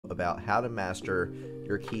about how to master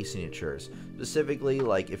your key signatures. Specifically,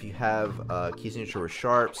 like if you have a key signature with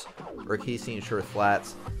sharps or a key signature with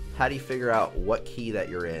flats, how do you figure out what key that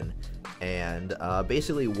you're in? And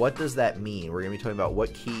basically, what does that mean? We're going to be talking about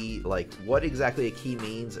what key, like what exactly a key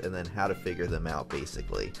means, and then how to figure them out,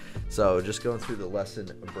 basically. So just going through the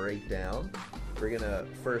lesson breakdown, we're going to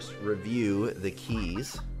first review the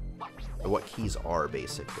keys, what keys are,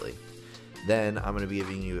 basically. Then I'm going to be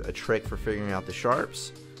giving you a trick for figuring out the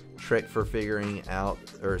sharps, trick for figuring out,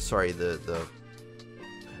 or sorry,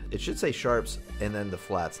 it should say sharps and then the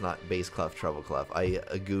flats, not bass clef, treble clef. I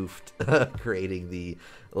goofed creating the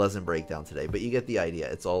lesson breakdown today, but you get the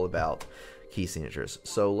idea. It's all about key signatures.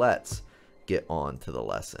 So let's get on to the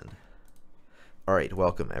lesson. All right,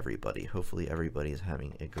 welcome everybody. Hopefully everybody is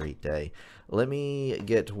having a great day. Let me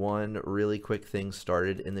get one really quick thing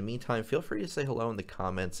started. In the meantime, feel free to say hello in the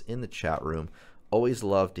comments in the chat room. Always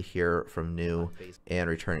love to hear from new and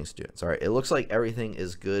returning students. All right, it looks like everything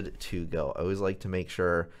is good to go. I always like to make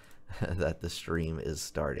sure that the stream is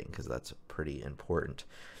starting because that's pretty important.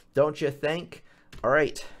 Don't you think? All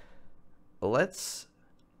right, let's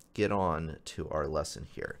get on to our lesson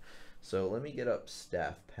here. So let me get up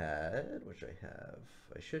Staff Pad, which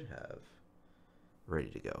I should have ready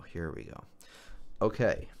to go. Here we go.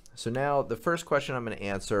 Okay, so now the first question I'm going to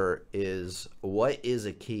answer is, what is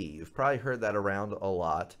a key? You've probably heard that around a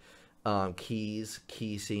lot. Keys,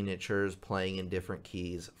 key signatures, playing in different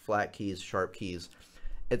keys, flat keys, sharp keys,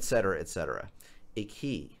 etc., etc. A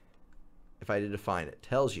key, if I had to define it,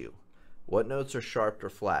 tells you what notes are sharp or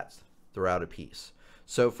flats throughout a piece.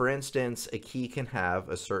 So for instance, a key can have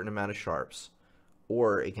a certain amount of sharps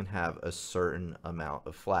or it can have a certain amount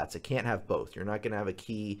of flats. It can't have both. You're not going to have a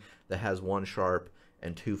key that has one sharp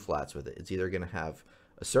and two flats with it. It's either going to have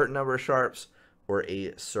a certain number of sharps or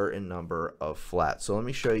a certain number of flats. So let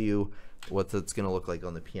me show you what that's going to look like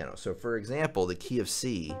on the piano. So for example, the key of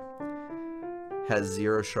C has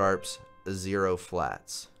 0 sharps, 0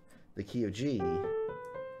 flats. The key of G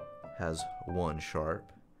has 1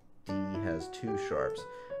 sharp. D has 2 sharps.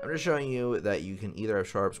 I'm just showing you that you can either have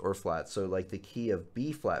sharps or flats. So like the key of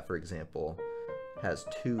B flat, for example, has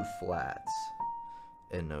 2 flats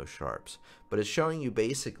and no sharps. But it's showing you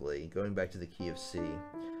basically, going back to the key of C,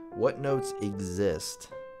 what notes exist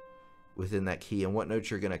within that key and what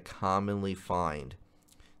notes you're going to commonly find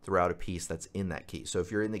throughout a piece that's in that key. So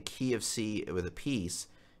if you're in the key of C with a piece,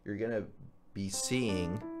 you're going to be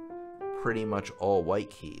seeing pretty much all white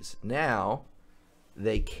keys. Now,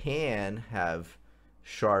 they can have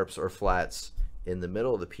sharps or flats in the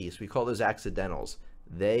middle of the piece. We call those accidentals.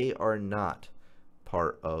 They are not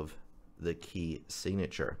part of the key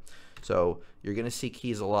signature. So you're going to see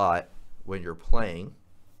keys a lot when you're playing,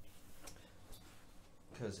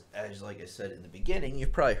 because as like I said in the beginning,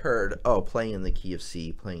 you've probably heard, oh, playing in the key of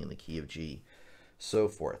C, playing in the key of G, so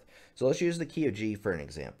forth. So let's use the key of G for an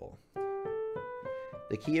example.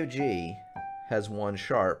 The key of G has 1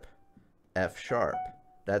 sharp, F sharp.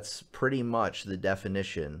 That's pretty much the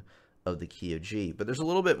definition of the key of G, but there's a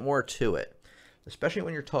little bit more to it. Especially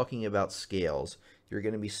when you're talking about scales, you're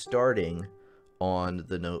going to be starting on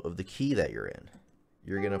the note of the key that you're in.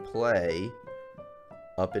 You're going to play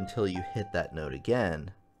up until you hit that note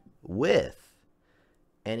again with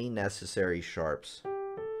any necessary sharps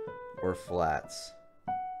or flats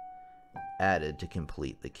added to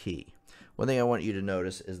complete the key. One thing I want you to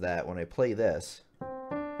notice is that when I play this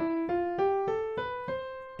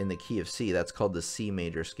in the key of C, that's called the C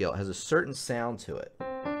major scale. It has a certain sound to it.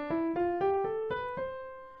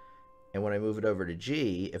 And when I move it over to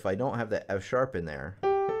G, if I don't have that F sharp in there,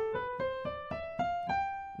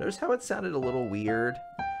 notice how it sounded a little weird,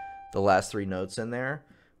 the last 3 notes in there?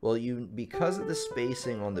 Well, because of the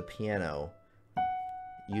spacing on the piano,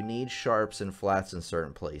 you need sharps and flats in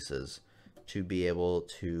certain places to be able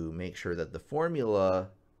to make sure that the formula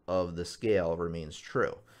of the scale remains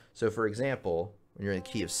true. So for example, when you're in the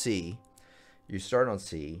key of C, you start on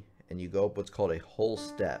C and you go up what's called a whole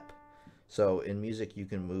step. So in music you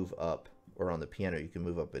can move up, or on the piano you can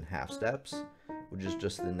move up in half steps, which is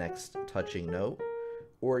just the next touching note,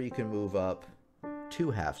 or you can move up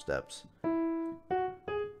 2 half steps.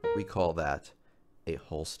 We call that a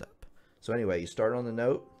whole step. So anyway, you start on the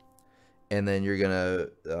note, and then you're gonna,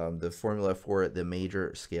 the formula for the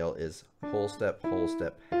major scale is whole step,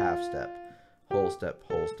 half step, whole step,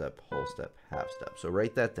 whole step, whole step, half step. So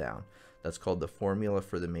write that down. That's called the formula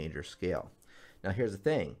for the major scale. Now here's the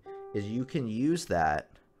thing, is you can use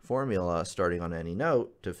that formula starting on any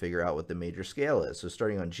note to figure out what the major scale is. So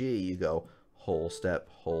starting on G, you go whole step,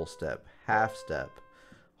 half step,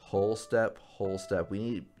 whole step, whole step. We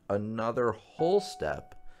need another whole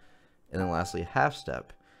step, and then lastly half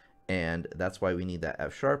step. And that's why we need that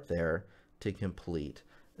F sharp there to complete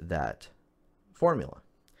that formula.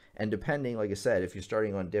 And depending, like I said, if you're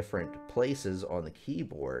starting on different places on the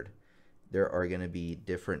keyboard, there are going to be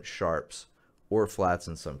different sharps or flats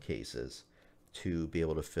in some cases to be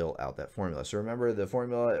able to fill out that formula. So remember the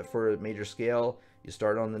formula for major scale, you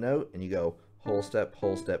start on the note and you go whole step,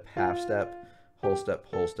 half step, whole step,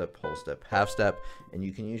 whole step, whole step, half step, and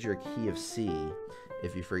you can use your key of C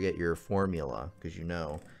if you forget your formula, because you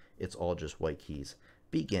know it's all just white keys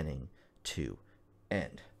beginning to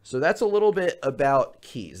end. So that's a little bit about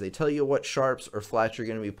keys. They tell you what sharps or flats you're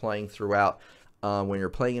going to be playing throughout. When you're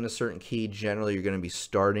playing in a certain key, generally you're going to be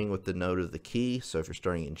starting with the note of the key. So if you're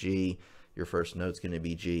starting in G, your first note's going to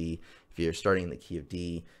be G. If you're starting in the key of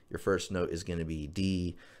D, your first note is going to be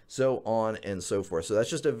D, so on and so forth. So that's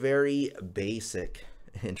just a very basic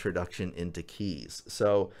introduction into keys.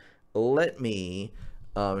 So let me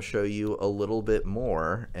show you a little bit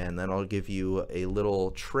more, and then I'll give you a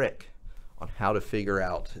little trick on how to figure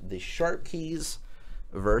out the sharp keys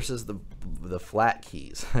versus the flat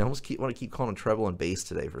keys. I almost want to keep calling them treble and bass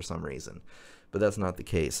today for some reason, but that's not the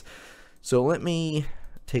case. So let me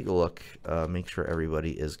take a look, make sure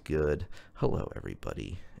everybody is good. Hello,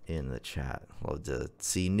 everybody in the chat. Love to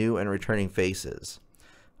see new and returning faces.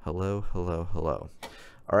 Hello, hello, hello.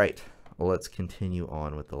 All right, well, let's continue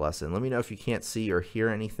on with the lesson. Let me know if you can't see or hear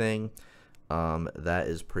anything. That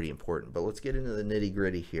is pretty important. But let's get into the nitty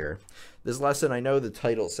gritty here. This lesson, I know the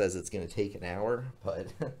title says it's going to take an hour,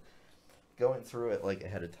 but going through it like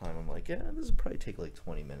ahead of time, I'm like, yeah, this will probably take like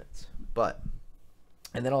 20 minutes.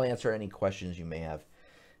 And then I'll answer any questions you may have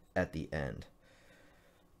at the end.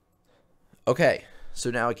 Okay,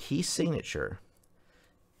 so now a key signature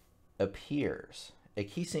appears. A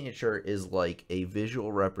key signature is like a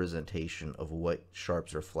visual representation of what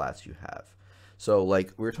sharps or flats you have. So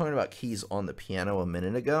like we were talking about keys on the piano a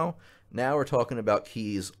minute ago, now we're talking about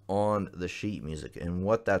keys on the sheet music and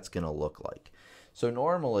what that's going to look like. So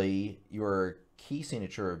normally your key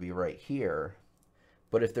signature would be right here,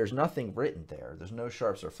 but if there's nothing written there, there's no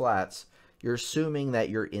sharps or flats, you're assuming that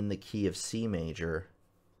you're in the key of C major,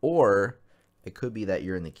 or it could be that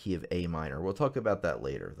you're in the key of A minor. We'll talk about that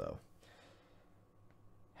later though.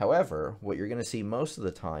 However, what you're going to see most of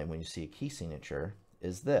the time when you see a key signature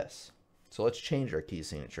is this. So let's change our key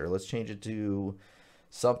signature. Let's change it to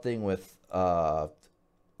something with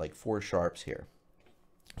like 4 sharps here.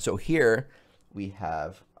 So here we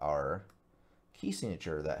have our key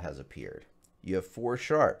signature that has appeared. You have 4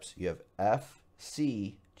 sharps. You have F,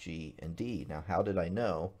 C, G, and D. Now, how did I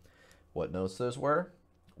know what notes those were?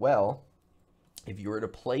 Well, if you were to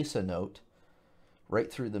place a note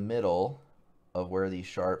right through the middle of where these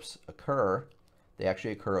sharps occur, they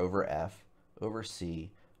actually occur over F, over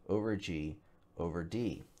C, over G, over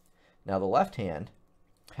D. Now, the left hand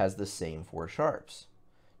has the same 4 sharps.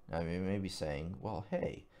 Now, you may be saying, well,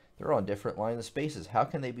 hey, they're on different lines of spaces. How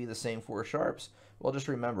can they be the same 4 sharps? Well, just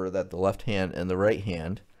remember that the left hand and the right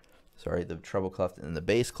hand, sorry, the treble clef and the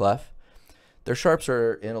bass clef, their sharps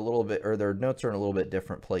are in a little bit, or their notes are in a little bit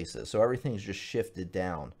different places. So everything's just shifted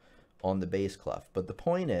down on the bass clef. But the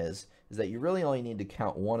point is that you really only need to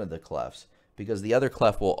count one of the clefs, because the other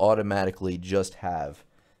clef will automatically just have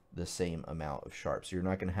the same amount of sharps. You're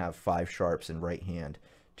not going to have 5 sharps in right hand,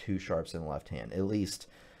 2 sharps in left hand. At least,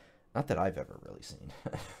 not that I've ever really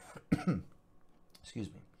seen. Excuse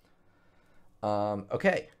me.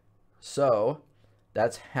 Okay, so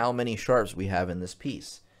that's how many sharps we have in this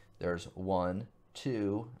piece. There's 1,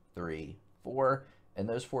 2, 3, 4, and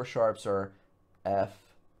those 4 sharps are F,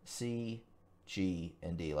 C, G,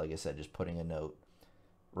 and D. Like I said, just putting a note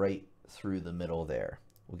right through the middle there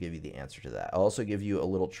will give you the answer to that. I'll also give you a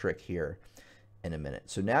little trick here in a minute.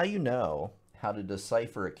 So now you know how to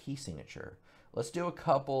decipher a key signature. Let's do a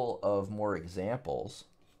couple of more examples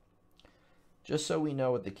just so we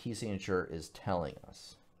know what the key signature is telling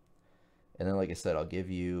us. And then, like I said, I'll give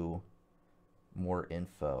you more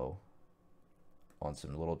info on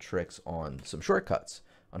some little tricks on some shortcuts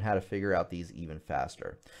on how to figure out these even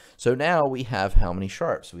faster. So now we have how many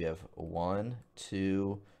sharps? We have 1,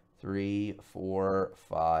 2, 3, 4,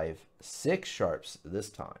 5, 6 sharps this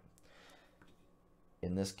time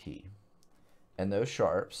in this key. And those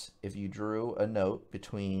sharps, if you drew a note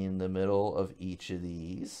between the middle of each of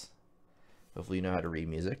these, hopefully you know how to read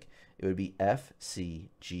music, it would be F, C,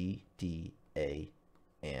 G, D, A,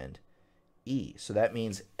 and E. So that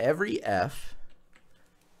means every F,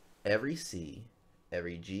 every C,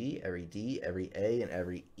 every G, every D, every A, and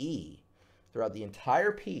every E throughout the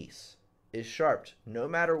entire piece is sharped no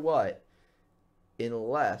matter what,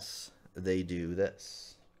 unless they do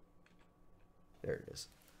this. There it is.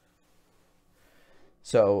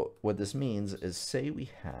 So what this means is, say we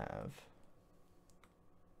have,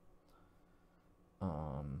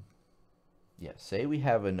 say we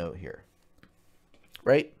have a note here,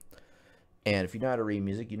 right? And if you know how to read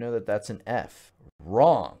music, you know that that's an F.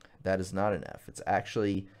 Wrong. That is not an F. It's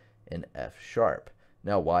actually an F sharp.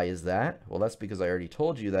 Now, why is that? Well, that's because I already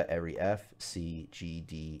told you that every F, C, G,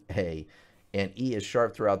 D, A, and E is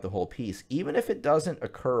sharp throughout the whole piece, even if it doesn't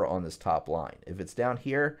occur on this top line. If it's down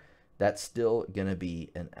here, that's still going to be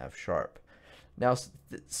an F sharp. Now,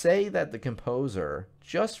 say that the composer,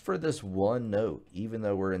 just for this one note, even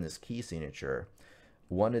though we're in this key signature,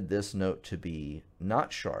 wanted this note to be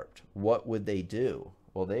not sharped. What would they do?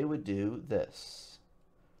 Well, they would do this.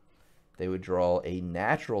 They would draw a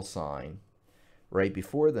natural sign right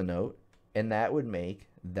before the note, and that would make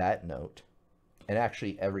that note, and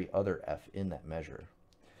actually every other F in that measure,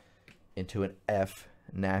 into an F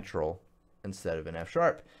natural instead of an F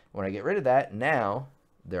sharp. When I get rid of that, now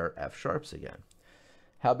they're F sharps again.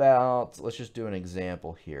 How about, let's just do an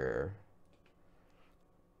example here.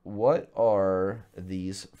 What are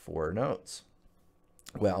these four notes?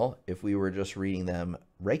 Well, if we were just reading them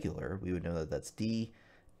regular, we would know that that's D,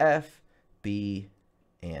 F, B,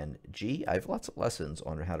 and G. I have lots of lessons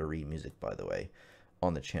on how to read music, by the way,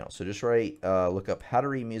 on the channel. So just look up how to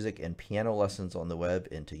read music and piano lessons on the web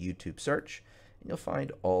into YouTube search, and you'll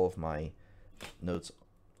find all of my notes,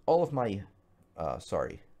 all of my,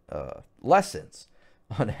 lessons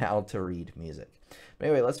on how to read music. But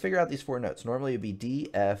anyway, let's figure out these four notes. Normally it'd be D,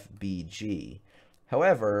 F, B, G.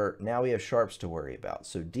 However, now we have sharps to worry about.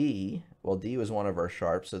 So D, well, D was one of our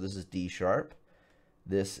sharps, so this is D sharp.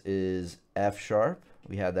 This is F sharp.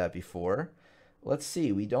 We had that before. Let's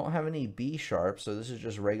see, we don't have any B sharp, so this is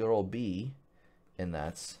just regular old B, and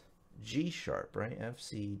that's G sharp, right? F,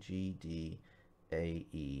 C, G, D, A,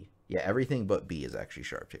 E. Yeah, everything but B is actually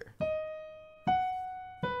sharp here.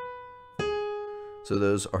 So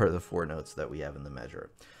those are the four notes that we have in the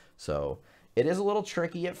measure. So it is a little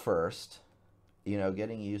tricky at first, you know,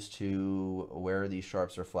 getting used to where these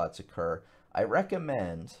sharps or flats occur. I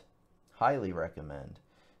recommend, highly recommend,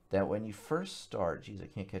 that when you first start, geez, I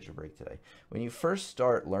can't catch a break today. When you first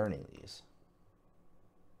start learning these,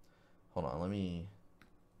 hold on, let me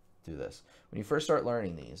do this. When you first start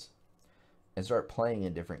learning these and start playing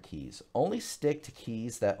in different keys, only stick to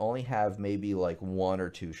keys that only have maybe like one or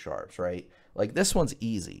two sharps, right? Like this one's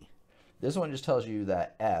easy. This one just tells you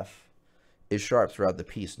that F is sharp throughout the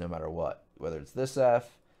piece no matter what, whether it's this F,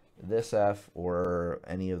 or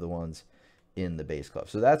any of the ones in the bass clef.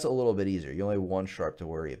 So that's a little bit easier. You only have one sharp to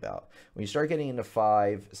worry about. When you start getting into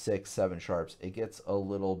 5, 6, 7 sharps, it gets a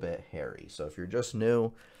little bit hairy. So if you're just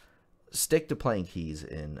new, stick to playing keys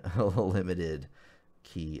in limited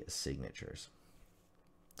key signatures.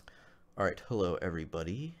 All right, hello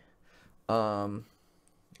everybody. In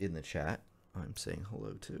the chat, I'm saying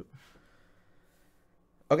hello too.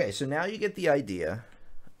 Okay, so now you get the idea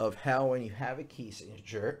of how when you have a key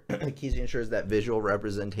signature, a key signature is that visual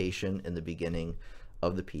representation in the beginning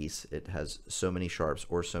of the piece. It has so many sharps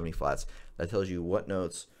or so many flats. That tells you what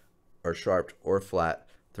notes are sharp or flat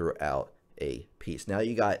throughout a piece. Now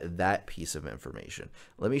you got that piece of information.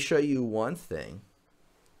 Let me show you one thing.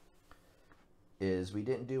 Is we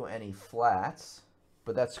didn't do any flats,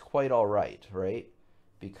 but that's quite all right, right?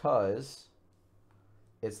 Because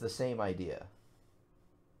it's the same idea.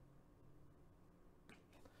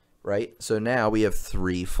 Right? So now we have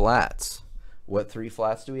 3 flats. What 3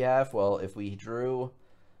 flats do we have? Well, if we drew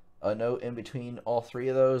a note in between all 3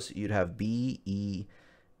 of those, you'd have B, E,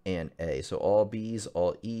 and A. So all B's,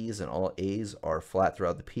 all E's, and all A's are flat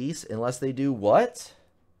throughout the piece, unless they do what?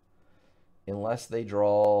 Unless they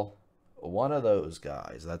draw one of those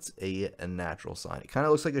guys. That's a natural sign. It kind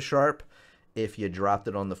of looks like a sharp if you dropped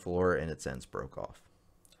it on the floor and its ends broke off.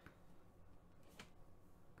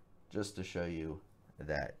 Just to show you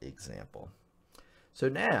that example. So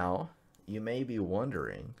now you may be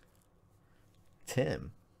wondering,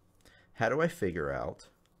 Tim, how do I figure out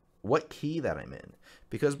what key that I'm in?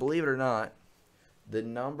 Because believe it or not, the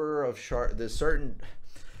number of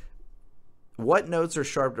what notes are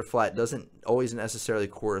sharp or flat doesn't always necessarily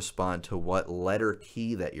correspond to what letter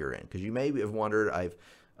key that you're in. Because you may have wondered, I've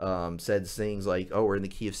said things like, oh, we're in the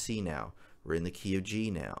key of C now, we're in the key of G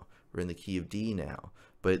now, we're in the key of D now.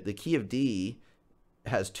 But the key of D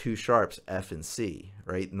has 2 sharps, F and C,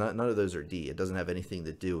 right? None of those are D. It doesn't have anything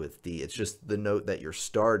to do with D. It's just the note that you're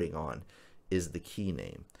starting on is the key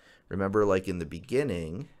name. Remember, like in the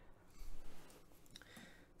beginning,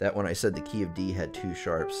 that when I said the key of D had 2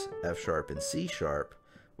 sharps, F sharp and C sharp,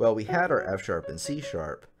 well, we had our F sharp and C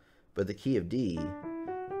sharp, but the key of D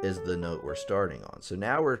is the note we're starting on. So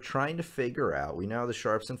now we're trying to figure out, we know how the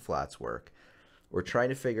sharps and flats work. We're trying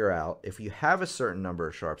to figure out if you have a certain number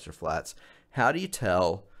of sharps or flats, how do you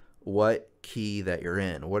tell what key that you're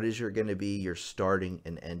in? What is going to be your starting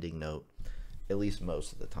and ending note, at least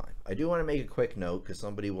most of the time? I do want to make a quick note because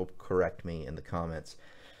somebody will correct me in the comments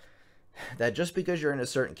that just because you're in a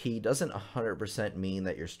certain key doesn't 100% mean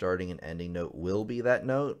that your starting and ending note will be that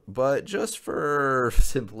note, but just for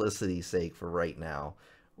simplicity's sake for right now,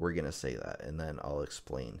 we're going to say that, and then I'll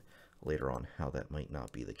explain later on how that might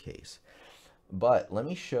not be the case. But let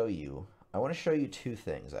me show you, I want to show you two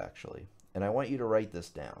things actually, and I want you to write this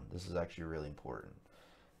down. This is actually really important.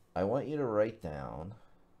 I want you to write down,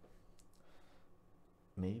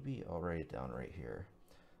 maybe I'll write it down right here.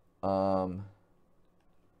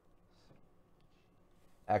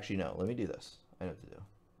 Actually, no, let me do this. I know what to do.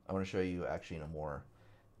 I want to show you actually in a more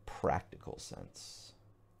practical sense.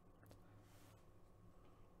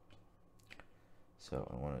 So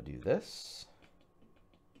I want to do this.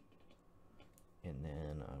 And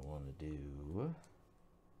then I want to do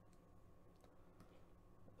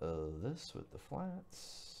this with the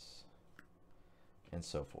flats and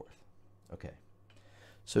so forth. Okay.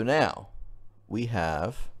 So now we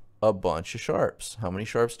have a bunch of sharps. How many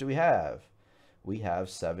sharps do we have? We have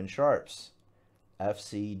 7 sharps, F,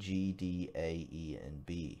 C, G, D, A, E, and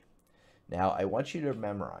B. Now, I want you to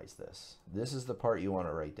memorize this. This is the part you want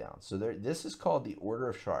to write down. So this is called the order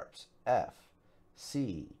of sharps, F,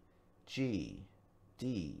 C, G,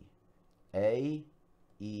 D, A,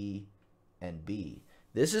 E, and B.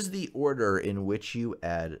 This is the order in which you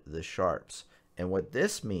add the sharps. And what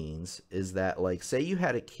this means is that, like, say you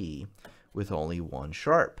had a key with only 1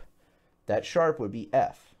 sharp. That sharp would be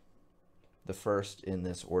F, the first in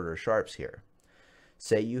this order of sharps here.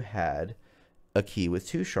 Say you had a key with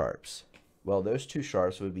 2 sharps. Well, those 2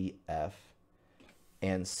 sharps would be F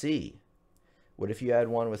and C. What if you had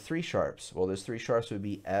one with 3 sharps? Well, those 3 sharps would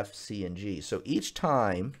be F, C, and G. So each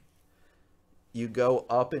time you go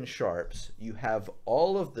up in sharps, you have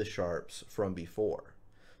all of the sharps from before.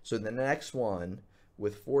 So the next one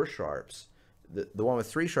with 4 sharps, the one with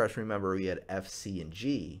 3 sharps, remember we had F, C, and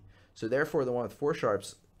G. So therefore the one with 4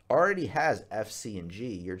 sharps already has F, C, and G.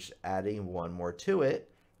 You're just adding one more to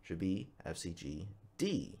it. Should be F, C, G,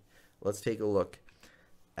 D. Let's take a look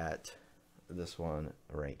at this one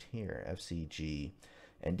right here, F, C, G,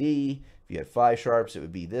 and D. If you had 5 sharps, it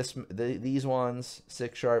would be these ones,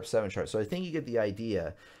 6 sharps, 7 sharps. So I think you get the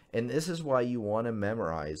idea. And this is why you want to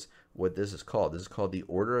memorize what this is called. This is called the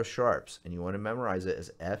order of sharps, and you want to memorize it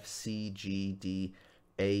as F, C, G, D,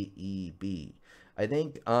 A, E, B. I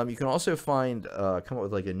think you can also find, come up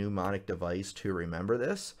with like a mnemonic device to remember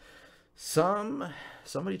this.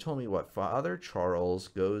 Somebody told me what Father Charles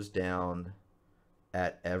goes down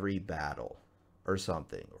at every battle or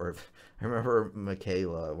something. Or I remember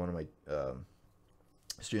Michaela, one of my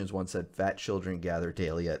students once said, fat children gather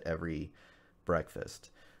daily at every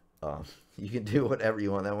breakfast. You can do whatever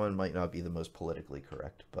you want. That one might not be the most politically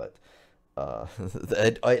correct, but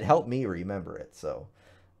it helped me remember it. So.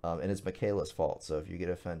 And it's Michaela's fault, so if you get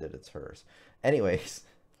offended, it's hers. Anyways,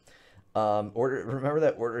 remember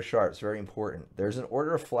that order of sharps, very important. There's an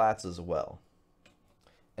order of flats as well.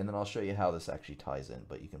 And then I'll show you how this actually ties in,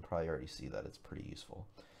 but you can probably already see that it's pretty useful.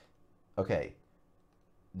 Okay,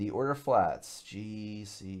 the order of flats, G,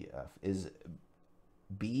 C, F, is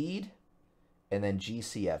bead, and then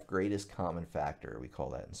GCF, greatest common factor, we call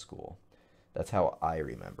that in school. That's how I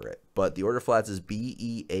remember it. But the order of flats is B,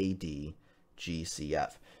 E, A, D, G, C,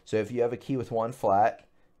 F. So if you have a key with 1 flat,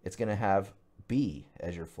 it's going to have B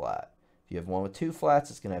as your flat. If you have one with 2 flats,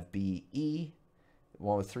 it's going to have B, E.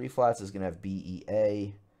 One with 3 flats is going to have B, E,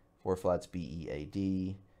 A. 4 flats, B, E, A,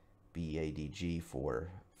 D. B, E, A, D, G,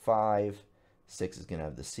 4, 5. 6 is going to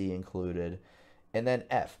have the C included. And then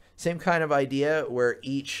F. Same kind of idea where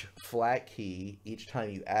each flat key, each time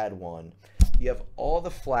you add one, you have all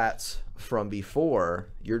the flats from before,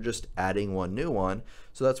 you're just adding one new one.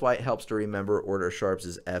 So that's why it helps to remember order of sharps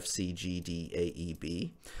is F, C, G, D, A, E,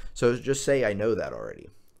 B. So just say I know that already.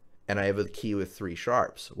 And I have a key with 3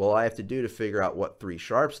 sharps. Well, all I have to do to figure out what 3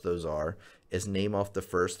 sharps those are is name off the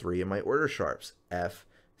first 3 of my order sharps, F,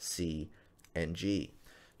 C, and G.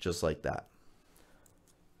 Just like that.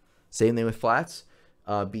 Same thing with flats,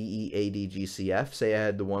 B, E, A, D, G, C, F. Say I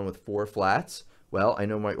had the one with 4 flats. Well, I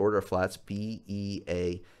know my order of flats, B, E,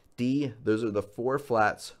 A, D. Those are the 4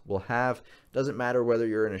 flats we'll have. Doesn't matter whether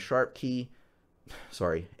you're in a sharp key,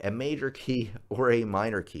 a major key or a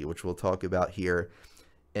minor key, which we'll talk about here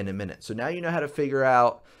in a minute. So now you know how to figure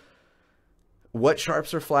out what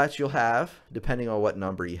sharps or flats you'll have, depending on what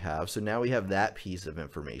number you have. So now we have that piece of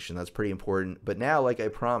information. That's pretty important. But now, like I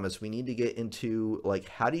promised, we need to get into, like,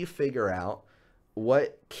 how do you figure out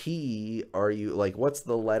what key are you, like, what's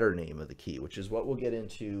the letter name of the key, which is what we'll get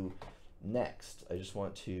into next. I just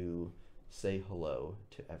want to say hello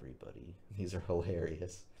to everybody. These are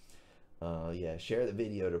hilarious. Yeah, share the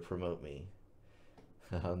video to promote me.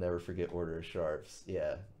 I'll never forget Order of Sharps.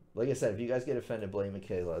 Yeah. Like I said, if you guys get offended, blame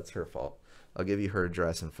Michaela. It's her fault. I'll give you her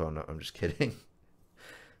address and phone number. I'm just kidding.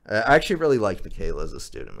 I actually really liked Michaela as a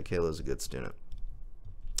student. Michaela's a good student.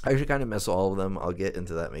 I actually kind of miss all of them. I'll get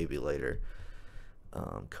into that maybe later.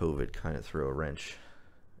 COVID kind of threw a wrench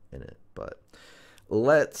in it. But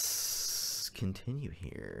let's continue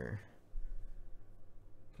here.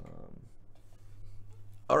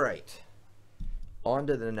 All right. On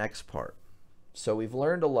to the next part. So we've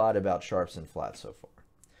learned a lot about sharps and flats so far.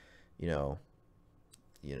 You know,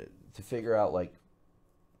 to figure out, like,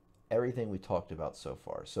 everything we talked about so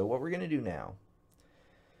far. So what we're going to do now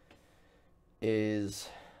is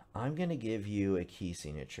I'm going to give you a key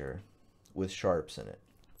signature with sharps in it.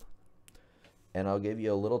 And I'll give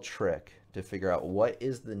you a little trick to figure out what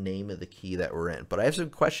is the name of the key that we're in. But I have some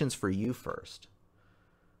questions for you first.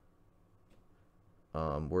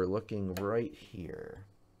 We're looking right here.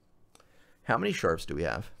 How many sharps do we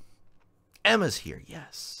have? Emma's here.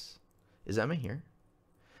 Yes. Is Emma here?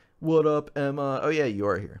 What up, Emma? Oh, yeah, you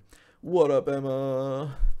are here. What up,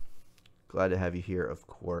 Emma? Glad to have you here, of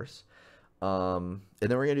course. And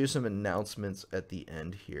then we're going to do some announcements at the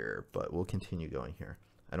end here, but we'll continue going here.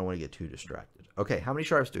 I don't want to get too distracted. Okay, how many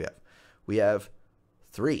sharps do we have? We have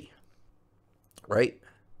 3, right?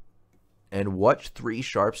 And what 3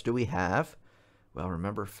 sharps do we have? Well,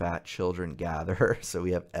 remember, fat children gather. So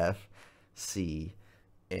we have F, C,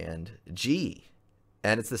 and G.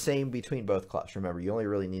 And it's the same between both clefs. Remember, you only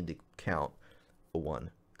really need to count one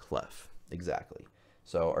clef. Exactly.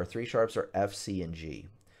 So our 3 sharps are F, C, and G.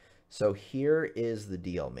 So here is the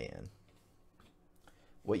deal, man.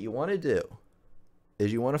 What you want to do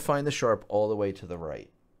is you want to find the sharp all the way to the right,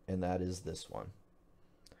 and that is this one.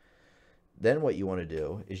 Then what you want to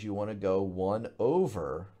do is you want to go 1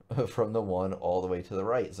 over from the 1 all the way to the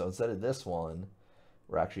right. So instead of this one,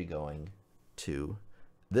 we're actually going to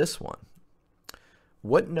this one.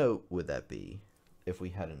 What note would that be if we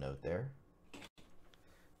had a note there?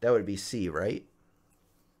 That would be C, right?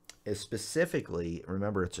 Specifically,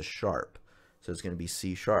 remember, it's a sharp. So it's going to be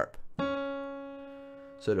C sharp.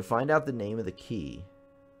 So to find out the name of the key.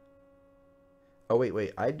 Oh,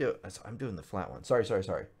 wait. I'm doing the flat one. Sorry.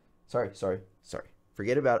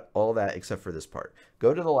 Forget about all that except for this part.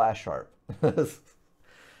 Go to the last sharp.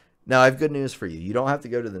 Now, I have good news for you. You don't have to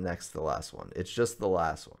go to the next to the last one. It's just the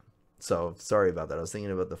last one. So, sorry about that. I was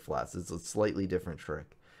thinking about the flats. It's a slightly different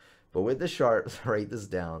trick. But with the sharps, write this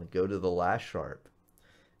down. Go to the last sharp.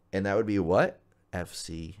 And that would be what? F,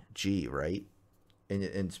 C, G, right?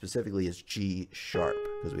 And specifically it's G sharp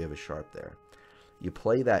because we have a sharp there. You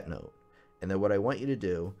play that note. And then what I want you to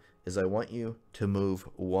do is I want you to move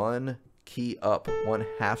 1 key up, 1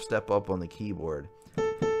 half step up on the keyboard.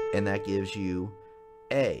 And that gives you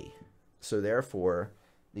A. So therefore,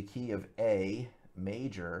 the key of A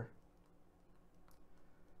major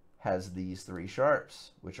has these 3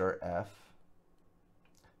 sharps, which are F.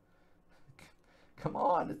 Come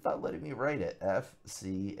on, it's not letting me write it. F,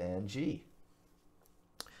 C, and G.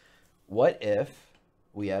 What if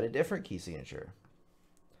we had a different key signature?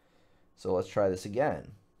 So let's try this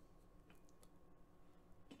again.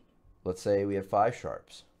 Let's say we have 5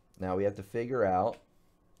 sharps. Now we have to figure out,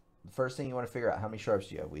 the first thing you want to figure out, how many sharps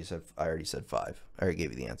do you have? I already said 5. I already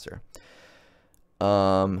gave you the answer.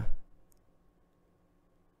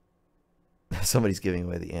 Somebody's giving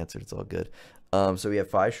away the answer. It's all good. So we have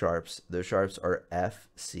 5 sharps. Those sharps are F,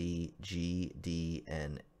 C, G, D,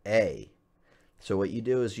 and A. So what you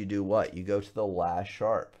do is you do what? You go to the last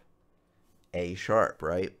sharp. A sharp,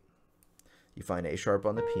 right? You find A sharp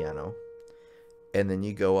on the piano. And then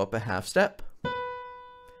you go up a half step.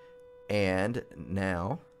 And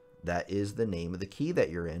now that is the name of the key that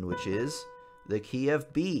you're in, which is the key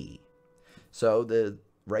of B. So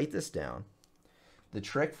write this down. The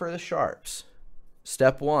trick for the sharps,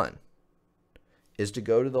 step 1, is to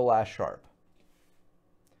go to the last sharp.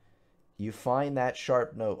 You find that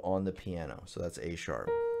sharp note on the piano. So that's A sharp.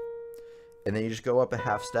 And then you just go up a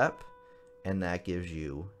half step, and that gives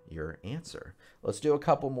you your answer. Let's do a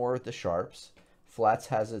couple more with the sharps. Flats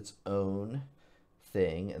has its own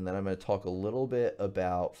thing, and then I'm going to talk a little bit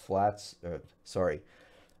about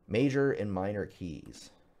major and minor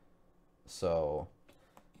keys. So,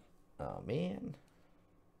 oh man.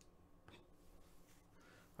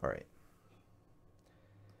 All right.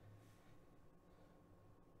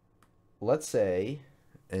 let's say,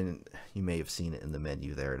 and you may have seen it in the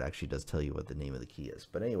menu there, it actually does tell you what the name of the key is.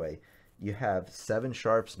 But anyway, you have 7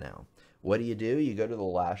 sharps now. What do? You go to the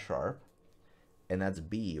last sharp, and that's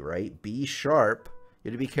B, right? B sharp.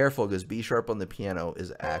 You have to be careful because B sharp on the piano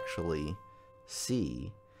is actually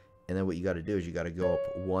C. And then what you got to do is you got to go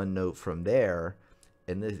up 1 note from there.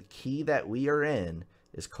 And the key that we are in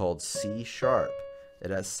is called C sharp. It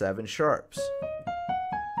has 7 sharps,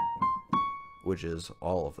 which is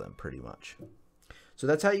all of them pretty much. So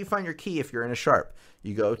that's how you find your key if you're in a sharp.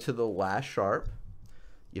 You go to the last sharp,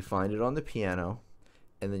 you find it on the piano,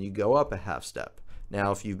 and then you go up a half step.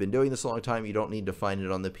 Now, if you've been doing this a long time, you don't need to find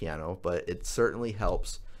it on the piano, but it certainly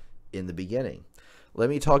helps in the beginning. Let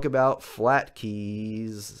me talk about flat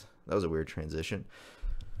keys. That was a weird transition.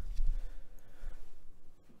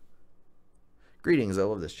 Greetings, I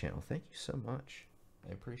love this channel. Thank you so much.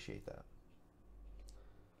 I appreciate that.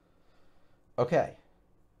 Okay,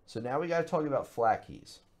 so now we got to talk about flat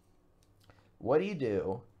keys. What do you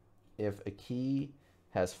do if a key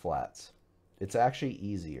has flats? It's actually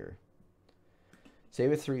easier. Say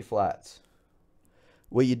with 3 flats.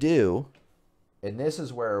 What you do, and this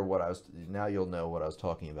is where now you'll know what I was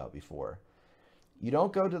talking about before. You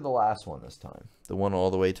don't go to the last one this time, the one all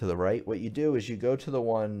the way to the right. What you do is you go to the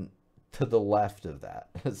one to the left of that.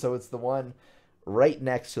 So it's the one right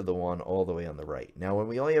next to the one all the way on the right. Now, when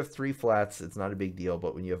we only have 3 flats, it's not a big deal,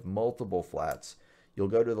 but when you have multiple flats, you'll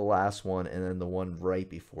go to the last one and then the one right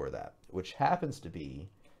before that, which happens to be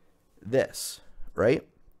this, right?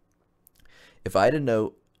 If I had a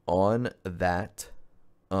note on that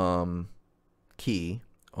key,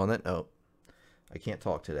 on that note, I can't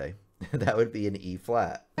talk today, that would be an E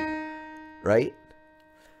flat, right?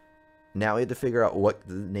 Now we have to figure out what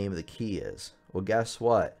the name of the key is. Well, guess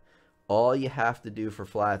what? All you have to do for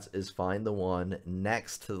flats is find the one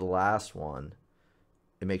next to the last one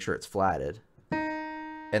and make sure it's flatted,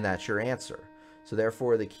 and that's your answer. So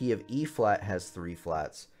therefore, the key of E flat has 3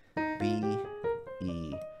 flats, B,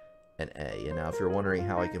 E, and A. And now if you're wondering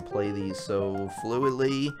how I can play these so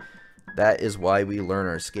fluidly, that is why we learn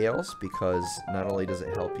our scales, because not only does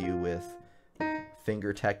it help you with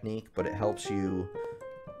finger technique, but it helps you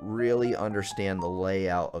really understand the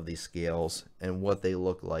layout of these scales and what they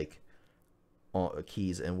look like on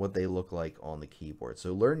keys and what they look like on the keyboard.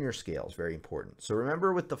 So learn your scales, very important. So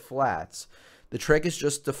remember, with the flats, the trick is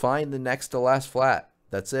just to find the next to last flat.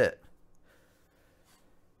 That's it.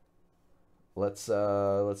 Let's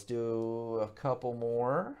do a couple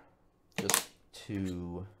more just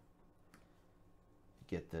to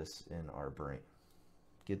get this in our brain,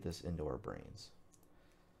 get this into our brains.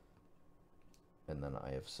 And then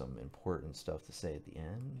I have some important stuff to say at the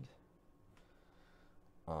end.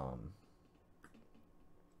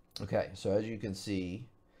 Okay, so as you can see,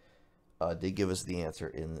 they give us the answer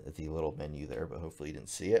in the little menu there, but hopefully you didn't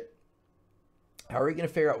see it. How are we going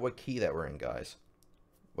to figure out what key that we're in, guys?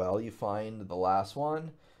 Well, you find the last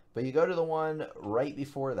one, but you go to the one right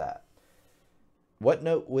before that. What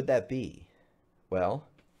note would that be? Well,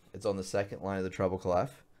 it's on the 2nd line of the treble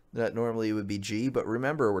clef. That normally would be G, but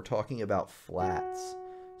remember, we're talking about flats.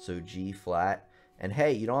 So G flat, and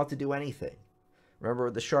hey, you don't have to do anything. Remember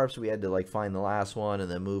with the sharps, we had to like find the last one and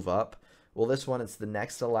then move up. Well, this one, it's the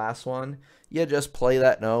next to last one. You just play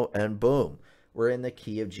that note and boom, we're in the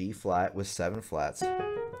key of G flat with 7 flats.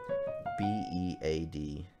 B, E, A,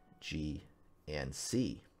 D, G, and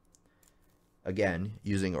C. Again,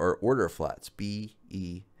 using our order flats. B,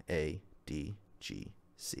 E, A, D, G,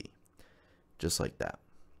 C. Just like that.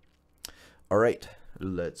 All right,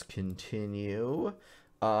 let's continue.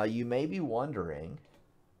 You may be wondering,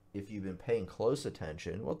 if you've been paying close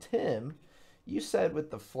attention, well, Tim, you said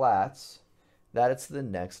with the flats that it's the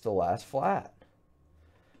next to last flat.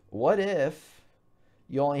 What if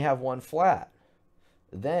you only have 1 flat?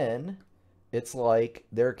 Then it's like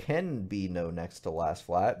there can be no next to last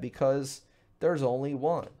flat because there's only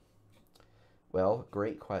 1. Well,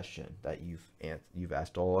 great question that you've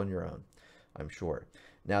asked all on your own, I'm sure.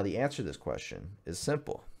 Now, the answer to this question is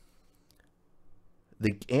simple.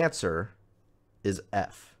 The answer is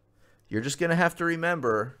F. You're just going to have to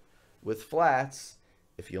remember, with flats,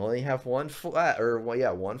 if you only have 1 flat, or well,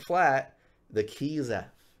 yeah, 1 flat, the key is F.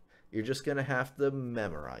 You're just going to have to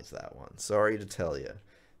memorize that one. Sorry to tell you,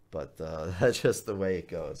 but that's just the way it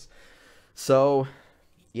goes. So,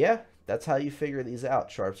 yeah, that's how you figure these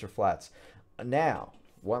out, sharps or flats. Now,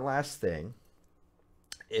 one last thing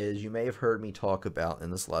is, you may have heard me talk about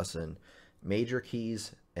in this lesson major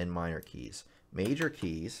keys and minor keys. Major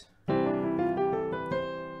keys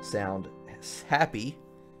sound happy,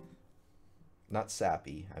 not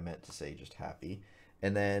sappy, I meant to say just happy.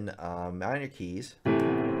 And then minor keys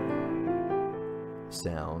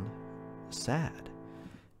sound sad.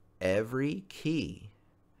 Every key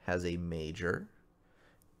has a major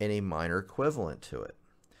and a minor equivalent to it.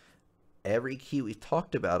 Every key we've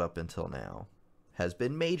talked about up until now has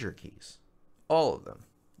been major keys. All of them.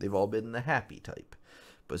 They've all been the happy type.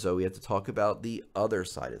 But so we have to talk about the other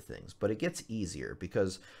side of things. But it gets easier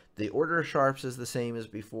because the order of sharps is the same as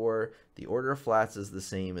before. The order of flats is the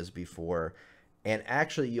same as before. And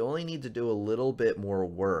actually, you only need to do a little bit more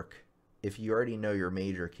work if you already know your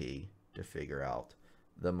major key to figure out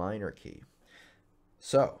the minor key.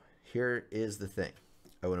 So here is the thing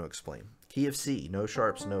I want to explain. Key of C, no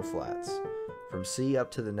sharps, no flats. From C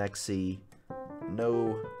up to the next C,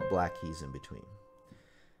 no black keys in between.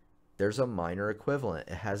 There's a minor equivalent.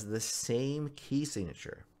 It has the same key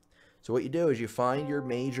signature. So what you do is you find your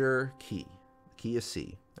major key, the key of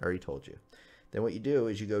C, I already told you. Then what you do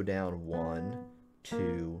is you go down 1,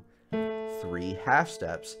 2, 3 half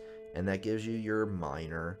steps, and that gives you your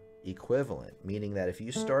minor equivalent, meaning that if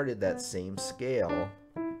you started that same scale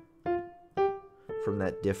from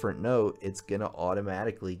that different note, it's going to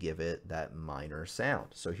automatically give it that minor sound.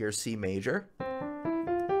 So here's C major.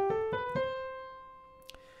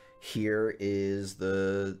 Here is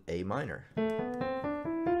the A minor.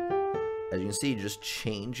 As you can see, just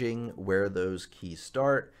changing where those keys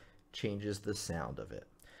start changes the sound of it.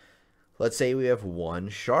 Let's say we have 1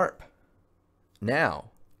 sharp.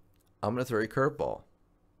 Now, I'm going to throw you a curveball.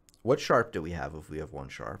 What sharp do we have if we have 1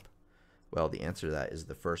 sharp? Well, the answer to that is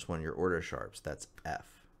the first one in your order of sharps. That's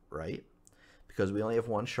F, right? Because we only have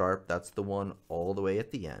 1 sharp, that's the one all the way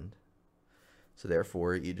at the end. So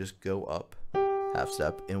therefore, you just go up half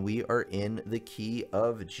step, and we are in the key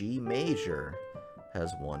of G major,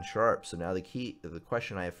 has 1 sharp. So now the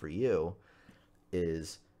question I have for you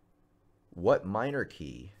is, what minor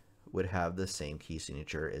key would have the same key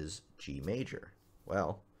signature as G major?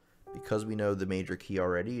 Well, because we know the major key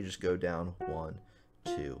already, you just go down 1,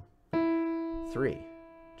 2, 3,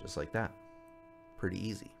 just like that. Pretty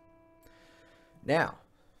easy. Now,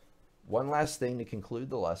 one last thing to conclude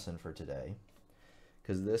the lesson for today,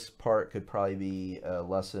 because this part could probably be a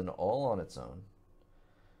lesson all on its own.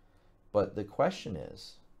 But the question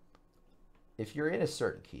is, if you're in a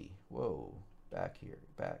certain key, whoa, back here,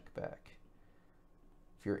 back.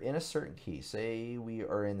 If you're in a certain key, say we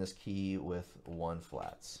are in this key with 1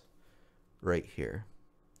 flats, right here.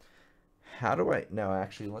 How do I, no,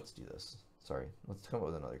 actually, let's do this. Sorry, let's come up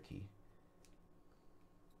with another key.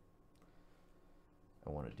 I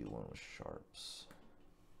want to do one with sharps.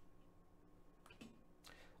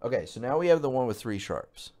 Okay, so now we have the one with 3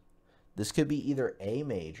 sharps. This could be either A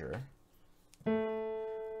major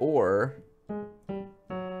or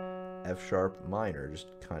F sharp minor, just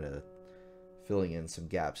kind of filling in some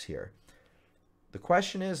gaps here. The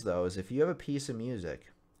question is, though, is if you have a piece of music,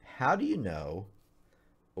 how do you know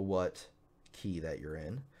what key that you're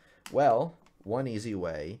in? Well, one easy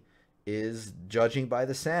way is judging by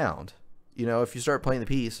the sound. You know, if you start playing the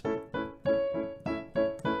piece, and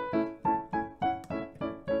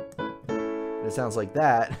it sounds like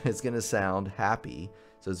that, it's going to sound happy.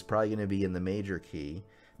 So it's probably going to be in the major key.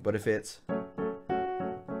 But if it's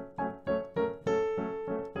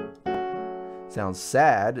sounds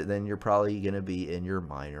sad, then you're probably going to be in your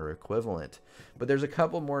minor equivalent. But there's a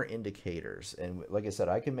couple more indicators. And like I said,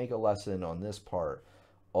 I can make a lesson on this part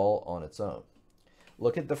all on its own.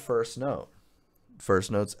 Look at the first note.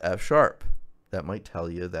 First note's F sharp. That might tell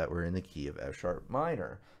you that we're in the key of F sharp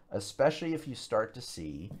minor, especially if you start to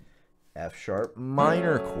see F sharp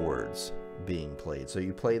minor chords being played. So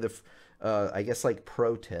you play the, I guess like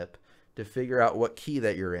pro tip, to figure out what key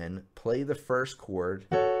that you're in, play the first chord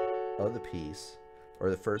of the piece, or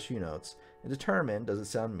the first few notes, and determine, does it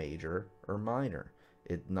sound major or minor?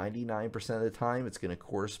 99% of the time, it's going to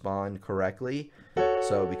correspond correctly.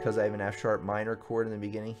 So because I have an F sharp minor chord in the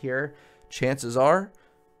beginning here, chances are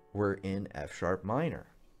we're in F sharp minor.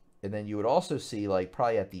 And then you would also see, like,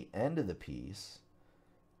 probably at the end of the piece,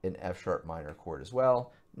 an F sharp minor chord as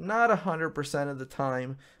well. Not 100% of the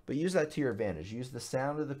time, but use that to your advantage. Use the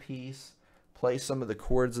sound of the piece, play some of the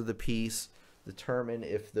chords of the piece, determine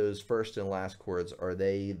if those first and last chords, are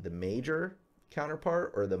they the major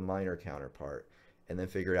counterpart or the minor counterpart, and then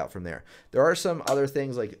figure it out from there. There are some other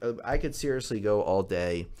things, like I could seriously go all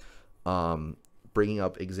day bringing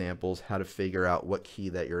up examples, how to figure out what key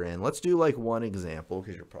that you're in. Let's do like one example,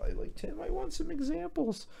 because you're probably like, Tim, I want some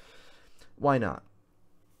examples. Why not?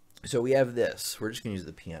 So we have this. We're just going to use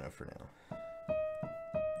the piano for now.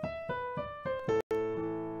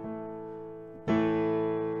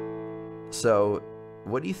 So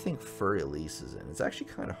what do you think Für Elise is in? It's actually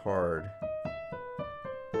kind of hard.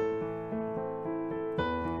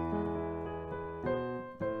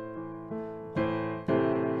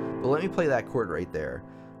 let me play that chord right there.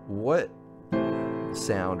 What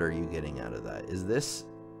sound are you getting out of that? Is this,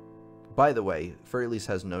 by the way, Fur Elise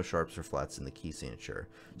has no sharps or flats in the key signature.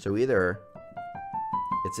 So either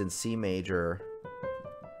it's in C major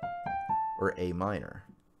or A minor.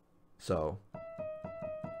 So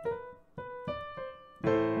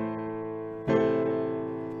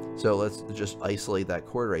let's just isolate that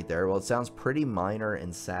chord right there. Well, it sounds pretty minor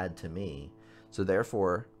and sad to me. So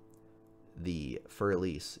therefore, the Fur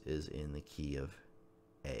Elise is in the key of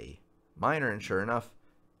A minor, and sure enough,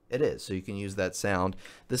 it is. So you can use that sound.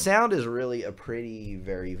 The sound is really a pretty,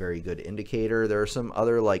 very, very good indicator. There are some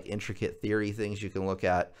other like intricate theory things you can look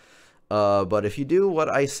at. But if you do what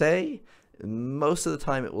I say, most of the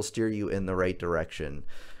time it will steer you in the right direction.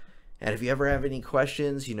 And if you ever have any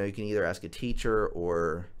questions, you can either ask a teacher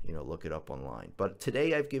or, look it up online. But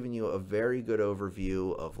today I've given you a very good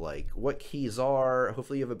overview of like what keys are.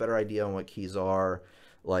 Hopefully you have a better idea on what keys are.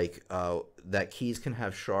 Like that keys can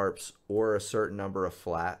have sharps or a certain number of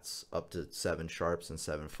flats, up to 7 sharps and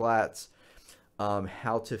 7 flats.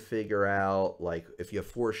 How to figure out, like, if you have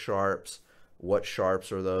 4 sharps, what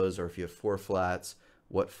sharps are those, or if you have 4 flats,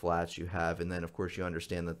 what flats you have. And then of course you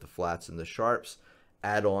understand that the flats and the sharps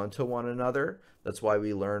add on to one another. That's why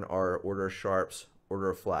we learn our order of sharps, order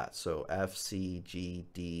of flats. So F, C, G,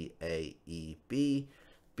 D, A, E, B,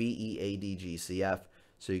 B, E, A, D, G, C, F.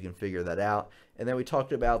 So you can figure that out. And then we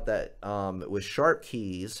talked about that with sharp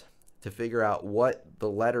keys, to figure out what the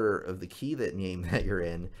letter of the key that name that you're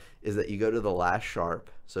in is, that you go to the last sharp.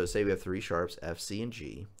 So say we have 3 sharps, F, C, and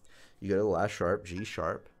G. You go to the last sharp, G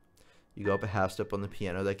sharp. You go up a half step on the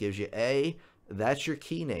piano. That gives you A. That's your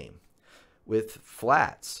key name. With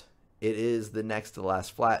flats, it is the next to the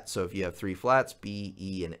last flat. So if you have 3 flats, B,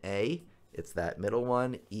 E, and A, it's that middle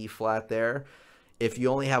one, E flat there. If you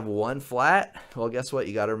only have 1 flat, well, guess what?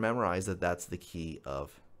 You got to memorize that that's the key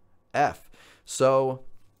of F. So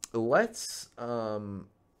let's, I'm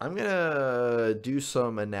going to do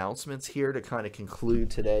some announcements here to kind of conclude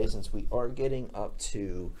today, since we are getting up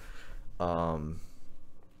to the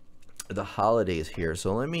holidays here.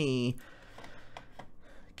 So let me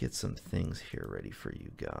get some things here ready for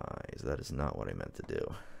you guys. That is not what I meant to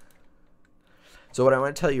do. So what I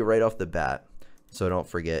want to tell you right off the bat, so don't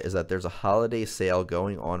forget, is that there's a holiday sale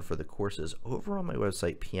going on for the courses over on my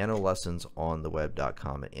website,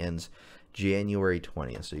 pianolessonsontheweb.com. It ends January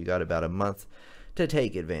 20th. So you got about a month to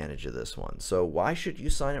take advantage of this one. So why should you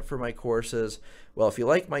sign up for my courses? Well, if you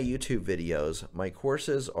like my YouTube videos, my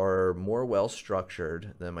courses are more well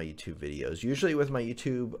structured than my YouTube videos. Usually with my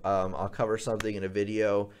YouTube, I'll cover something in a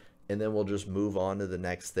video and then we'll just move on to the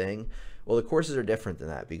next thing. Well, the courses are different than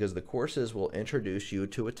that, because the courses will introduce you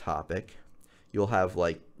to a topic. You'll have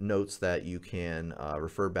like notes that you can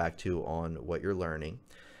refer back to on what you're learning.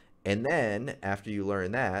 And then after you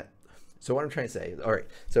learn that, so what I'm trying to say, all right,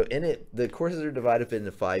 so in it, the courses are divided up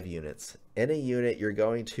into 5 units. In a unit, you're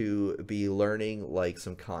going to be learning like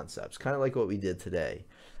some concepts, kind of like what we did today.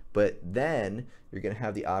 But then you're going to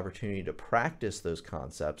have the opportunity to practice those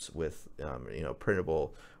concepts with,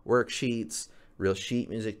 printable worksheets, real sheet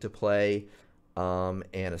music to play, and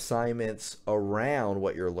assignments around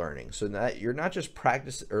what you're learning. So that you're not just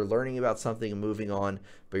practicing or learning about something and moving on,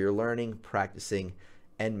 but you're learning, practicing,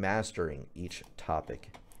 and mastering each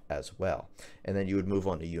topic as well. And then you would move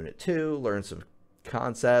on to unit 2, learn some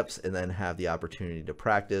concepts, and then have the opportunity to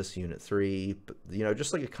practice unit 3,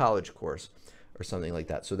 just like a college course or something like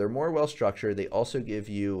that. So they're more well structured. They also give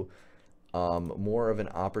you more of an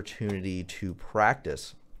opportunity to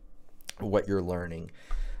practice what you're learning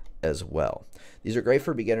as well. These are great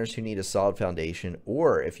for beginners who need a solid foundation,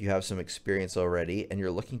 or if you have some experience already and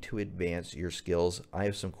you're looking to advance your skills, I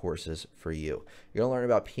have some courses for you. You're gonna learn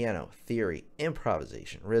about piano, theory,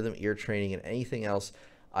 improvisation, rhythm, ear training, and anything else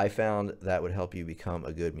I found that would help you become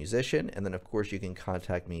a good musician. And then of course you can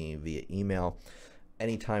contact me via email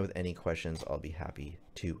anytime with any questions. I'll be happy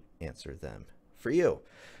to answer them for you.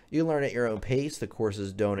 You learn at your own pace. The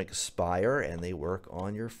courses don't expire and they work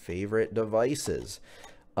on your favorite devices.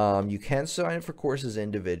 You can sign up for courses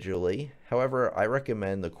individually. However, I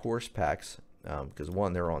recommend the course packs because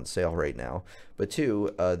 1, they're on sale right now, but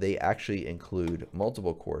 2, they actually include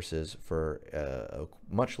multiple courses for a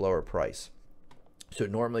much lower price. So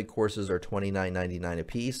normally courses are $29.99 a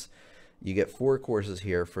piece. You get 4 courses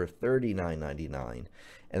here for $39.99.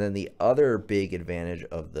 And then the other big advantage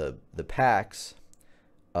of the packs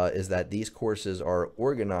is that these courses are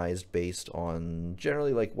organized based on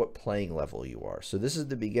generally like what playing level you are. So this is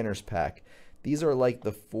the beginner's pack. These are like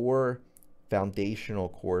the 4 foundational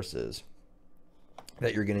courses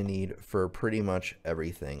that you're going to need for pretty much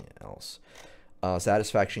everything else.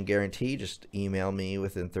 Satisfaction guarantee, just email me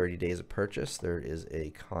within 30 days of purchase. There is a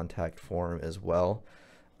contact form as well,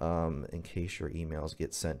 in case your emails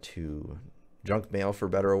get sent to junk mail, for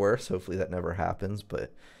better or worse. Hopefully that never happens,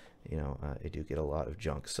 but you know, I do get a lot of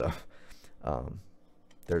junk, so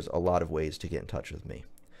there's a lot of ways to get in touch with me.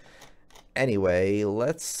 Anyway,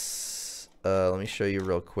 let me show you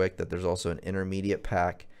real quick that there's also an intermediate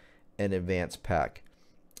pack, an advanced pack,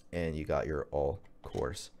 and you got your all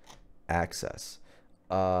course access.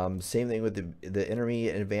 Same thing with the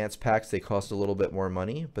intermediate and advanced packs. They cost a little bit more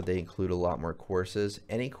money, but they include a lot more courses.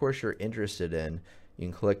 Any course you're interested in, you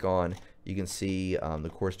can click on. You can see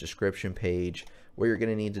the course description page, what you're going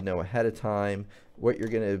to need to know ahead of time, what you're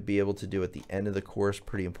going to be able to do at the end of the course,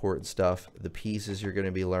 pretty important stuff, the pieces you're going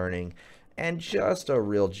to be learning, and just a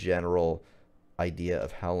real general idea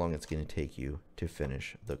of how long it's going to take you to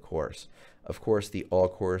finish the course. Of course, the all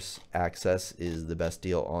course access is the best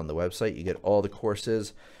deal on the website. You get all the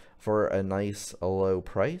courses for a nice low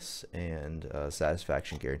price, and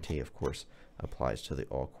satisfaction guarantee, of course, applies to the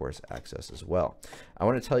all course access as well. I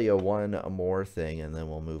want to tell you one more thing, and then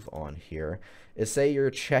we'll move on here. Is say you're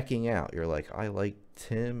checking out. You're like, I like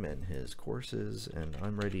Tim and his courses, and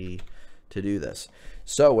I'm ready to do this.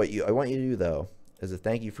 So what I want you to do, though, is a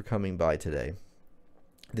thank you for coming by today.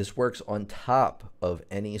 This works on top of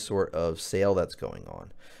any sort of sale that's going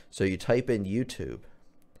on. So you type in YouTube,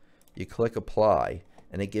 you click apply,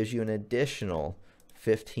 and it gives you an additional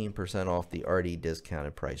 15% off the already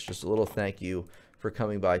discounted price. Just a little thank you for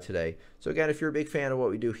coming by today. So again, if you're a big fan of what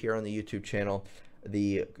we do here on the YouTube channel,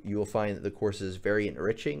 you will find that the course is very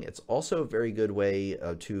enriching. It's also a very good way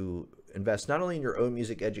to invest not only in your own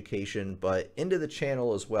music education, but into the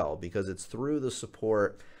channel as well, because it's through the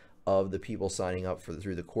support of the people signing up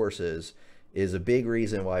through the courses is a big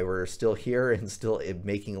reason why we're still here and still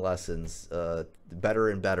making lessons better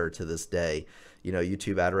and better to this day. You know,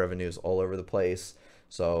 YouTube ad revenues all over the place.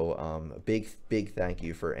 So big thank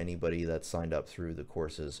you for anybody that signed up through the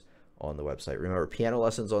courses on the website. Remember,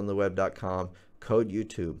 pianolessonsontheweb.com, code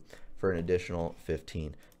YouTube for an additional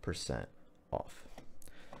 15% off.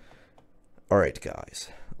 All right, guys,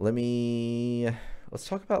 let's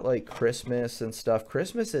talk about like Christmas and stuff.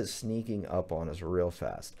 Christmas is sneaking up on us real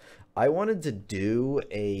fast. I wanted to do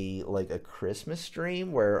a Christmas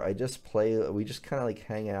stream where we just kind of like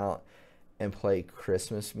hang out and play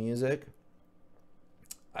Christmas music.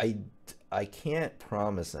 I can't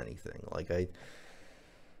promise anything.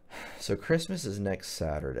 So Christmas is next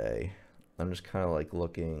Saturday. I'm just kind of like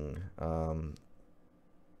looking,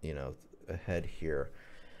 you know, ahead here.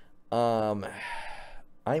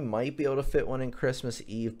 I might be able to fit one in Christmas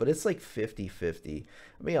Eve, but it's like 50-50.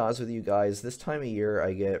 I'll be honest with you guys, this time of year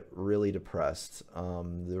I get really depressed.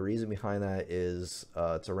 The reason behind that is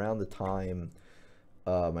it's around the time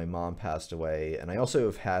my mom passed away, and I also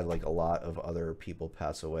have had like a lot of other people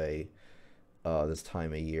pass away this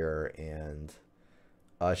time of year, and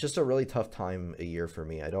it's just a really tough time of year for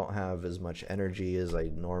me. I don't have as much energy as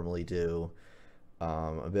I normally do.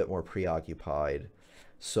 I'm a bit more preoccupied.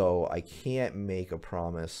 So I can't make a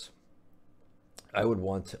promise. I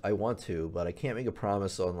want to, but I can't make a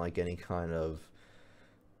promise on like any kind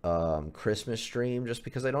of Christmas stream, just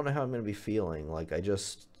because I don't know how I'm going to be feeling. Like I'm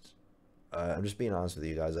just being honest with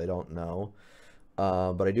you guys. I don't know.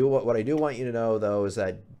 But what I do want you to know though is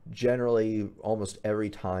that generally almost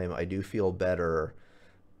every time I do feel better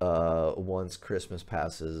once Christmas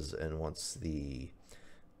passes and once the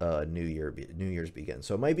New Year's begins.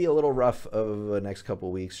 So it might be a little rough of the next couple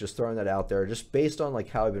of weeks, just throwing that out there, just based on like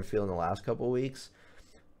how I've been feeling the last couple of weeks.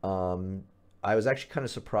 I was actually kind of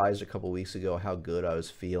surprised a couple of weeks ago how good I was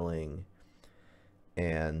feeling,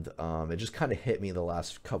 and it just kind of hit me the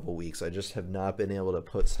last couple of weeks. I just have not been able to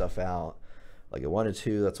put stuff out like I wanted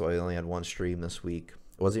to. That's why I only had one stream this week.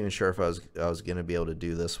 I wasn't even sure if I was gonna be able to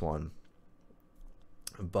do this one,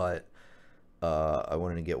 but I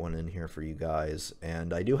wanted to get one in here for you guys.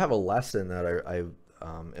 And I do have a lesson that I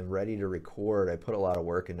am ready to record. I put a lot of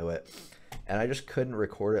work into it, and I just couldn't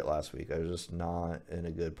record it last week. I was just not in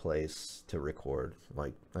a good place to record.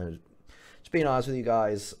 Like, just being honest with you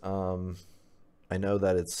guys, I know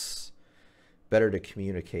that it's better to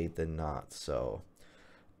communicate than not. So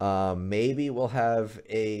maybe we'll have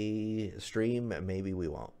a stream, maybe we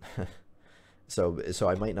won't. So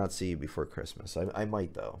I might not see you before Christmas. I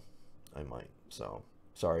might though. I might. So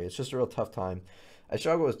sorry, it's just a real tough time. I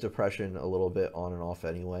struggle with depression a little bit on and off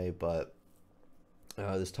anyway, but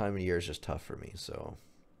this time of year is just tough for me. So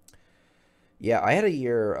yeah, I had a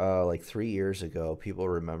year like 3 years ago. People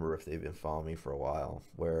remember if they've been following me for a while,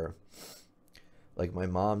 where Like my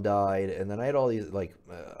mom died, and then I had all these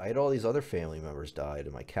I had all these other family members died,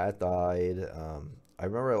 and my cat died. I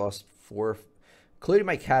remember I lost four, including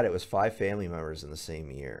my cat. It was five family members in the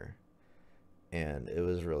same year, and it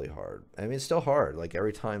was really hard. I mean, it's still hard. Like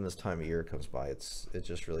every time this time of year comes by, it's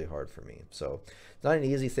just really hard for me. So it's not an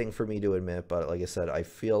easy thing for me to admit, but like I said, I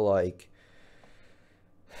feel like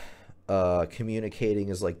communicating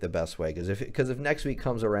is like the best way, because if next week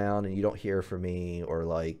comes around and you don't hear from me, or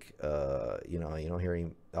like you know, you don't hear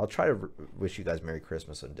any, I'll try to wish you guys Merry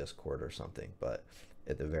Christmas on Discord or something, but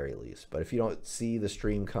at the very least. But if you don't see the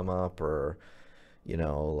stream come up, or you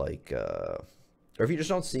know, like or if you just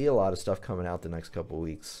don't see a lot of stuff coming out the next couple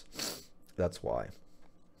weeks, that's why.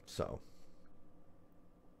 So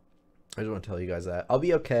I just want to tell you guys that I'll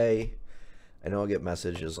be okay. I know I'll get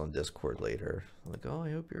messages on Discord later, like, oh,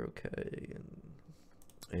 I hope you're okay, and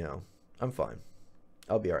you know, I'm fine.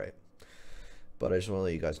 I'll be all right. But I just want to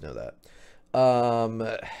let you guys know that.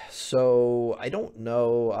 So I don't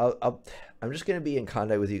know. I'm just gonna be in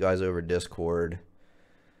contact with you guys over Discord.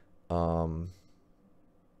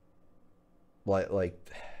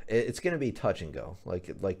 Like it's gonna be touch and go.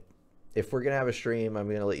 Like if we're gonna have a stream, I'm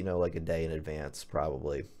gonna let you know like a day in advance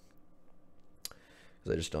probably,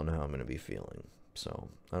 because I just don't know how I'm gonna be feeling. So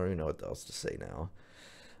I don't even know what else to say now.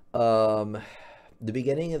 The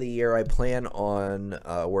beginning of the year, I plan on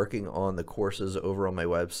working on the courses over on my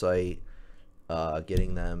website,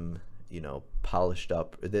 getting them, you know, polished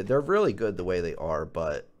up. They're really good the way they are,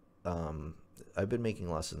 but I've been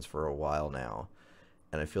making lessons for a while now,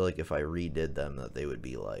 and I feel like if I redid them, that they would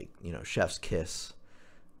be like, you know, chef's kiss,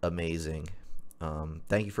 amazing.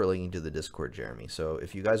 Thank you for linking to the Discord, Jeremy. So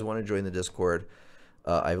if you guys want to join the Discord,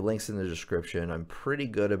 I have links in the description. I'm pretty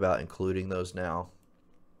good about including those now.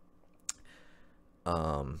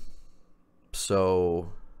 So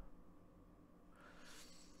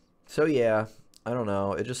yeah, I don't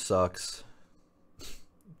know. It just sucks.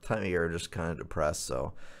 Time of year, just kind of depressed.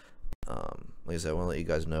 So, like I said, I want to let you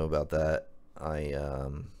guys know about that.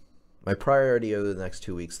 My priority over the next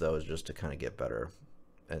 2 weeks though is just to kind of get better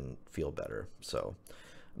and feel better. So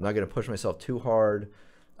I'm not going to push myself too hard.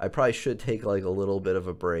 I probably should take like a little bit of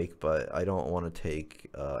a break, but I don't want to take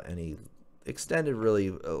any extended, really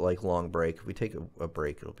like long break. If we take a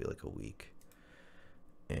break, it'll be like a week.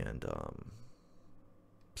 And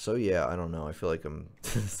so yeah, I don't know. I feel like I'm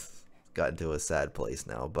gotten to a sad place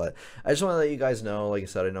now, but I just want to let you guys know. Like I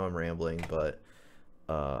said, I know I'm rambling, but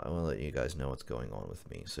I want to let you guys know what's going on with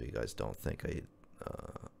me, so you guys don't think I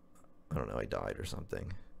don't know, I died or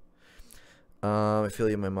something. I feel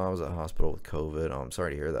like my mom was at the hospital with COVID. Oh, I'm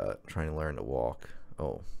sorry to hear that. I'm trying to learn to walk.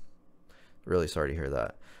 Oh, really sorry to hear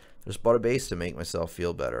that. I just bought a bass to make myself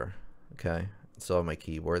feel better. Okay, still have my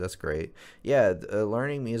keyboard. That's great. Yeah,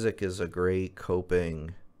 learning music is a great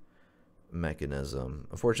coping mechanism.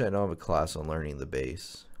 Unfortunately, I don't have a class on learning the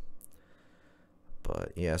bass.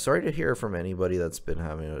 But yeah, sorry to hear from anybody that's been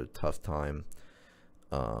having a tough time.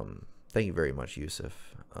 Thank you very much,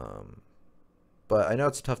 Yusuf. But I know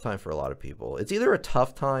it's a tough time for a lot of people. It's either a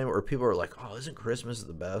tough time or people are like, oh, isn't Christmas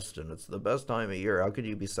the best? And it's the best time of year. How could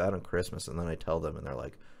you be sad on Christmas? And then I tell them and they're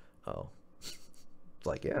like, oh. It's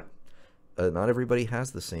like, yeah. Not everybody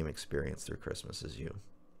has the same experience through Christmas as you.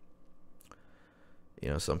 You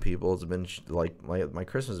know, some people, it's been like, my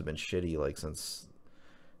Christmas has been shitty like since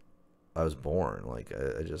I was born. Like,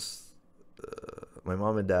 I just, my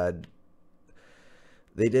mom and dad,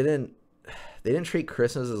 they didn't treat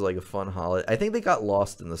Christmas as like a fun holiday. I think they got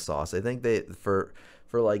lost in the sauce. I think they, for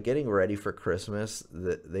like getting ready for Christmas,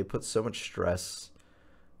 that they put so much stress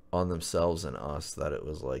on themselves and us that it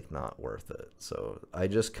was like not worth it. So I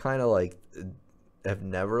just kind of like have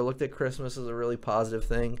never looked at Christmas as a really positive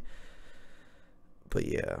thing. But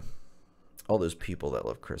yeah, all those people that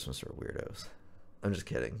love Christmas are weirdos. I'm just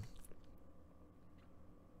kidding.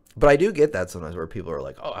 But I do get that sometimes where people are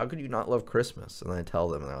like, oh, how could you not love Christmas? And then I tell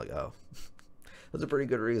them and they're like, oh, that's a pretty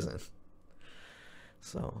good reason.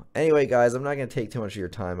 So anyway, guys, I'm not going to take too much of your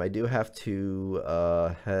time. I do have to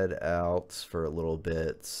head out for a little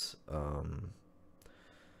bit, for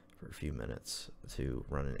a few minutes to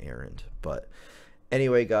run an errand. But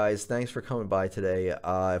anyway, guys, thanks for coming by today.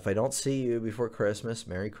 If I don't see you before Christmas,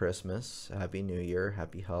 Merry Christmas, Happy New Year,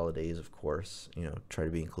 Happy Holidays, of course. You know, try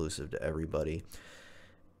to be inclusive to everybody.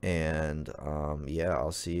 And yeah,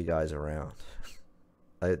 I'll see you guys around.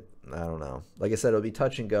 I don't know. Like I said, it'll be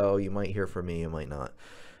touch and go. You might hear from me, you might not.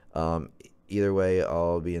 Either way,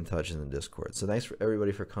 I'll be in touch in the Discord. So thanks for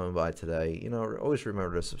everybody for coming by today. You know, always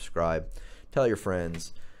remember to subscribe, tell your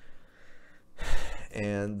friends,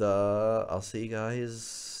 and I'll see you guys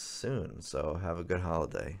soon. So have a good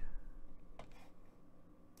holiday.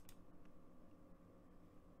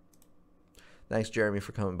 Thanks, Jeremy,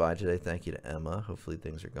 for coming by today. Thank you to Emma. Hopefully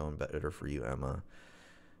things are going better for you, Emma.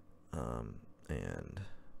 And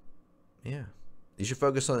yeah, you should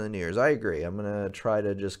focus on the New Year's. I agree. I'm gonna try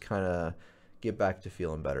to just kind of get back to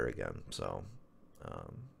feeling better again. So,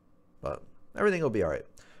 but everything will be all right.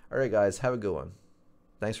 All right, guys, have a good one.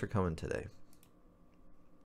 Thanks for coming today.